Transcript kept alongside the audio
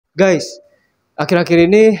Guys,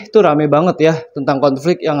 akhir-akhir ini tuh rame banget ya tentang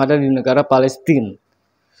konflik yang ada di negara Palestine.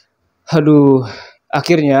 Aduh,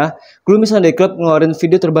 akhirnya Gloomy Sunday Club ngeluarin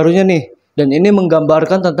video terbarunya nih. Dan ini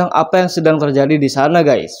menggambarkan tentang apa yang sedang terjadi di sana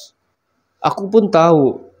guys. Aku pun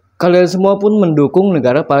tahu, kalian semua pun mendukung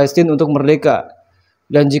negara Palestina untuk merdeka.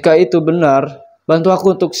 Dan jika itu benar, bantu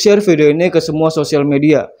aku untuk share video ini ke semua sosial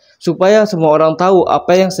media. Supaya semua orang tahu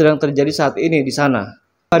apa yang sedang terjadi saat ini di sana.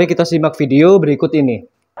 Mari kita simak video berikut ini.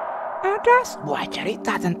 Ada sebuah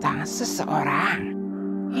cerita tentang seseorang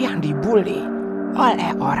yang dibully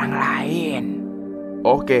oleh orang lain.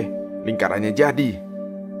 Oke, lingkarannya jadi.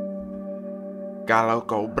 Kalau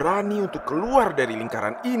kau berani untuk keluar dari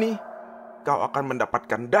lingkaran ini, kau akan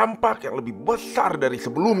mendapatkan dampak yang lebih besar dari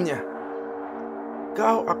sebelumnya.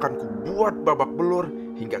 Kau akan kubuat babak belur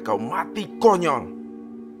hingga kau mati konyol.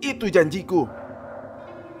 Itu janjiku.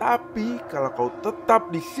 Tapi kalau kau tetap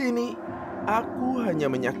di sini, aku hanya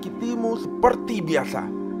menyakitimu seperti biasa,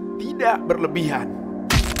 tidak berlebihan.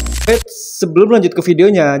 Sebelum lanjut ke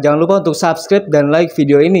videonya, jangan lupa untuk subscribe dan like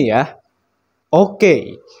video ini ya.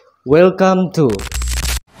 Oke, welcome to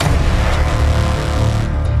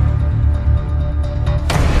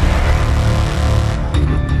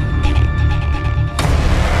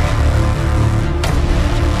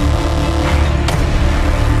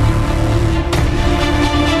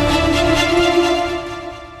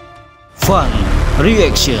Fun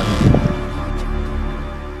Reaction.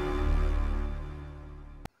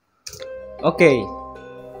 Oke,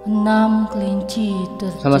 6 kelinci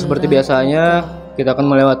sama seperti biasanya kita akan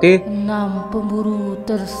melewati 6 pemburu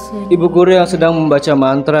tersenyum. ibu guru yang sedang membaca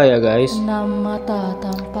mantra ya guys. 6 mata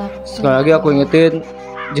tampak. Sekali lagi aku ingetin,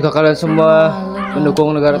 jika kalian semua mendukung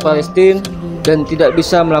negara Palestina dan tidak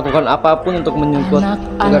bisa melakukan apapun untuk menyupport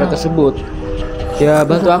negara tersebut, ya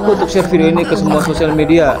bantu aku untuk share video ini ke semua sosial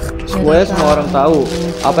media supaya semua orang tahu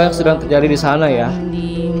apa yang sedang terjadi di sana ya.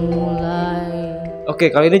 Oke,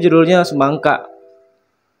 kali ini judulnya Semangka.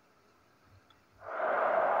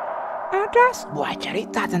 Ada sebuah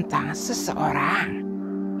cerita tentang seseorang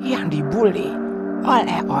yang dibully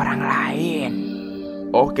oleh orang lain.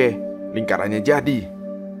 Oke, lingkarannya jadi.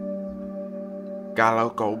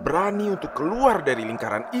 Kalau kau berani untuk keluar dari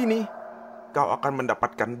lingkaran ini, kau akan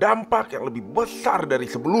mendapatkan dampak yang lebih besar dari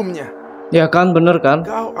sebelumnya. Ya kan, bener kan?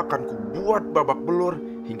 Kau akan kubuat babak belur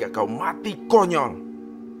hingga kau mati konyol.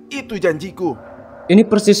 Itu janjiku. Ini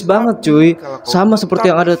persis banget cuy, sama seperti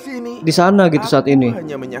yang ada di sana gitu saat ini. Aku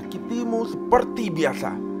hanya menyakitimu seperti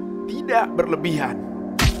biasa, tidak berlebihan.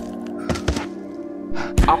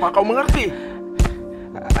 Apa kau mengerti?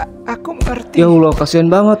 Aku mengerti. Ya Allah, kasihan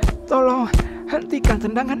banget. Tolong hentikan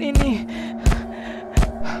tendangan ini.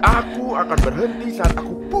 Aku akan berhenti saat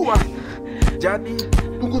aku puas. Jadi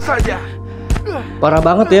tunggu saja. Parah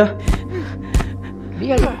banget ya.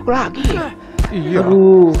 Dia dipukul lagi. Iya,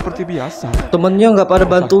 Aduh, seperti biasa. temennya nggak pada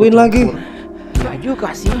bantuin lagi. Ya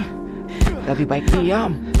juga sih. Lebih baik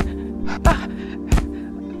diam.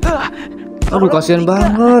 Aduh, kasihan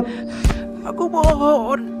banget. Aku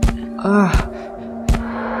mohon.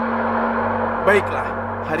 Baiklah,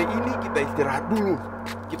 hari ini kita istirahat dulu.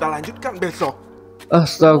 Kita lanjutkan besok.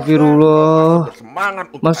 Astagfirullah. Bersemangat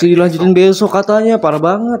untuk Masih hari dilanjutin besok katanya, parah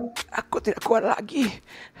banget. Aku tidak kuat lagi.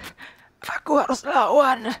 Aku harus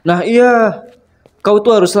lawan. Nah iya, kau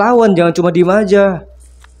tuh harus lawan, jangan cuma diem aja.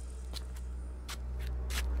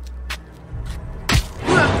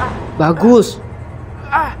 Bagus.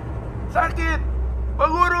 Sakit, Pak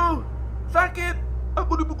Guru, sakit.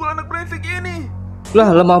 Aku dipukul anak brengsek ini.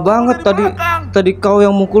 Lah lemah banget tadi. Tadi kau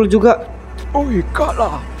yang mukul juga. Oh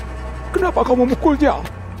kalah. Kenapa kau memukulnya?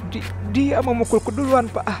 Dia memukulku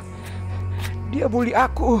duluan, Pak. Dia bully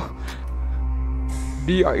aku.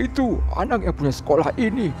 Dia itu anak yang punya sekolah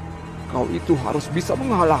ini. Kau itu harus bisa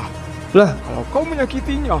mengalah. Lah, Kalau kau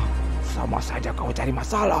menyakitinya, sama saja kau cari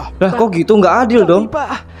masalah. lah kok gitu, nggak adil dong.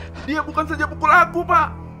 Pak. Dia bukan saja pukul aku,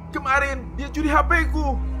 Pak. Kemarin dia curi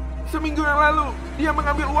HP-ku. Seminggu yang lalu dia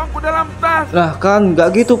mengambil uangku dalam tas. Lah kan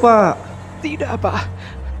nggak gitu pak. Tidak, Pak.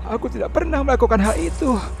 Aku tidak pernah melakukan hal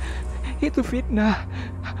itu. Itu fitnah.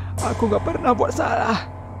 Aku nggak pernah buat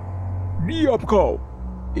salah. Diam kau.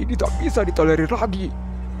 Ini tak bisa ditolerir lagi.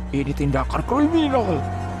 Ini tindakan kriminal.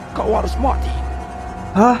 Kau harus mati.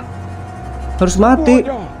 Hah? Harus mati?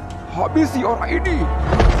 Semuanya, habisi orang ini.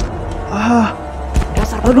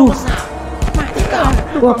 Dasar Aduh. pendosa. Mati kau.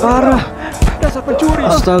 Wah parah. Dasar pencuri.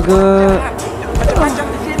 Astaga. Macam-macam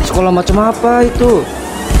di sini. Sekolah macam apa itu?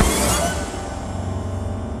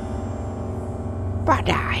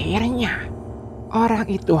 Pada akhirnya orang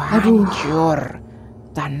itu hancur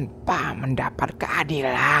tanpa mendapat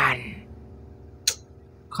keadilan.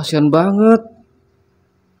 Kasihan banget.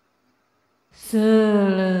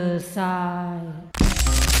 selesai.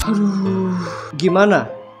 Aduh, gimana?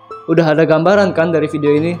 Udah ada gambaran kan dari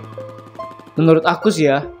video ini? Menurut aku sih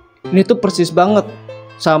ya, ini tuh persis banget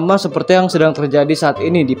sama seperti yang sedang terjadi saat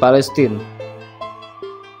ini di Palestina.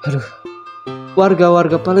 Aduh,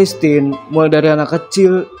 warga-warga Palestina, mulai dari anak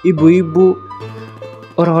kecil, ibu-ibu,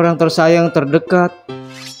 orang-orang tersayang terdekat,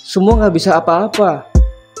 semua nggak bisa apa-apa.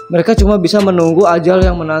 Mereka cuma bisa menunggu ajal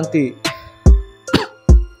yang menanti.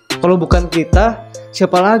 Kalau bukan kita,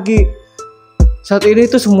 siapa lagi? Saat ini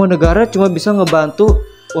tuh semua negara cuma bisa ngebantu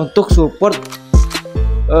untuk support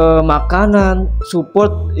makanan,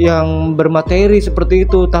 support yang bermateri seperti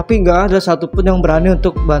itu. Tapi nggak ada satupun yang berani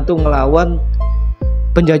untuk bantu ngelawan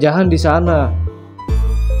penjajahan di sana.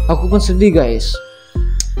 Aku pun sedih guys.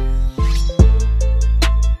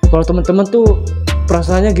 Kalau teman-teman tuh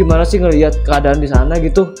perasaannya gimana sih ngelihat keadaan di sana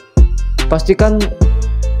gitu? Pasti kan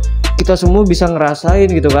kita semua bisa ngerasain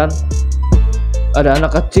gitu kan. Ada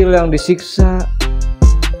anak kecil yang disiksa,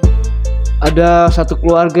 ada satu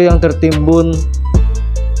keluarga yang tertimbun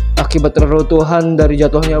akibat reruntuhan dari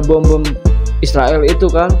jatuhnya bom Israel itu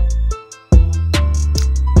kan.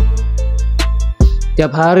 Tiap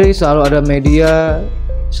hari selalu ada media,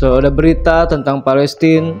 selalu ada berita tentang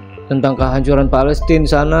Palestina, tentang kehancuran Palestina di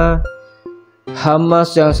sana.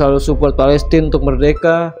 Hamas yang selalu support Palestina untuk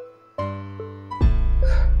merdeka.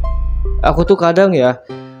 Aku tuh kadang ya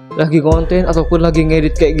lagi konten ataupun lagi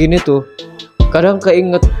ngedit kayak gini tuh, kadang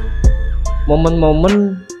keinget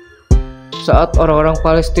momen-momen saat orang-orang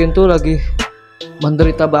Palestina tuh lagi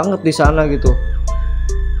menderita banget di sana gitu.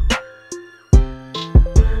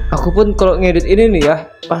 Aku pun kalau ngedit ini nih ya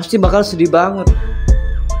pasti bakal sedih banget.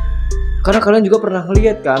 Karena kalian juga pernah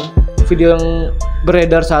ngeliat kan video yang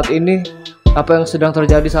beredar saat ini, apa yang sedang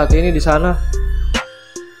terjadi saat ini di sana.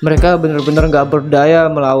 Mereka benar-benar gak berdaya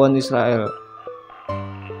melawan Israel.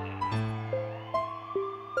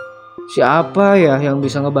 Siapa ya yang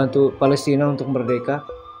bisa ngebantu Palestina untuk merdeka?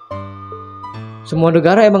 Semua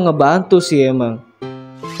negara emang ngebantu sih emang.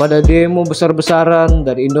 Pada demo besar-besaran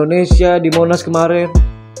dari Indonesia di Monas kemarin,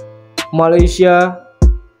 Malaysia,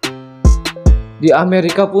 di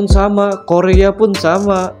Amerika pun sama, Korea pun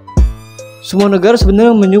sama. Semua negara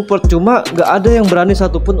sebenarnya menyupport, cuma gak ada yang berani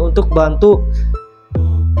satupun untuk bantu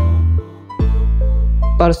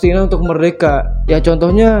Palestina untuk merdeka. Ya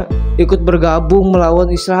contohnya ikut bergabung melawan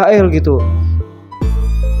Israel gitu.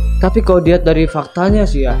 Tapi kalau dilihat dari faktanya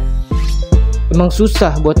sih ya, emang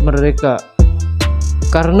susah buat merdeka.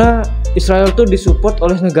 Karena Israel tuh disupport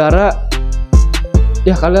oleh negara,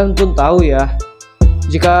 ya kalian pun tahu ya,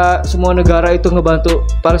 jika semua negara itu ngebantu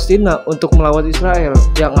Palestina untuk melawan Israel,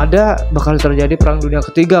 yang ada bakal terjadi perang dunia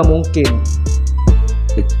ketiga mungkin.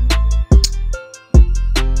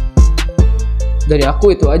 Dari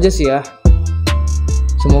aku itu aja sih ya.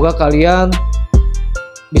 Semoga kalian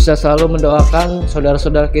bisa selalu mendoakan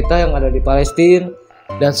saudara-saudara kita yang ada di Palestina,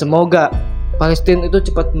 dan semoga Palestina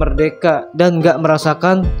itu cepat merdeka dan gak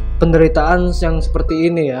merasakan penderitaan yang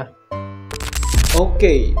seperti ini ya.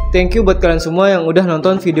 Oke, thank you buat kalian semua yang udah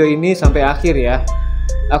nonton video ini sampai akhir ya.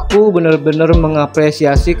 Aku bener-bener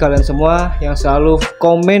mengapresiasi kalian semua yang selalu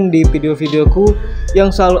komen di video-videoku,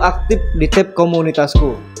 yang selalu aktif di tab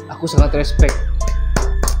komunitasku. Aku sangat respect.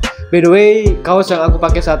 By the way, kaos yang aku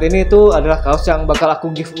pakai saat ini itu adalah kaos yang bakal aku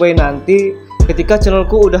giveaway nanti ketika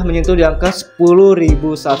channelku udah menyentuh di angka 10.000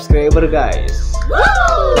 subscriber guys.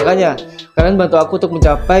 Makanya kalian bantu aku untuk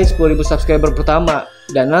mencapai 10.000 subscriber pertama.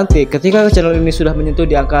 Dan nanti ketika channel ini sudah menyentuh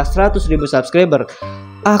di angka 100.000 subscriber,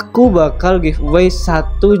 aku bakal giveaway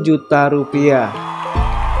 1 juta rupiah.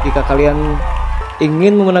 Jika kalian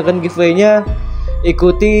ingin memenangkan giveaway-nya,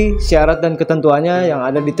 ikuti syarat dan ketentuannya yang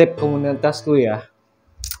ada di tab komunitasku ya.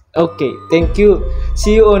 Oke, thank you.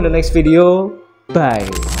 See you on the next video. Bye.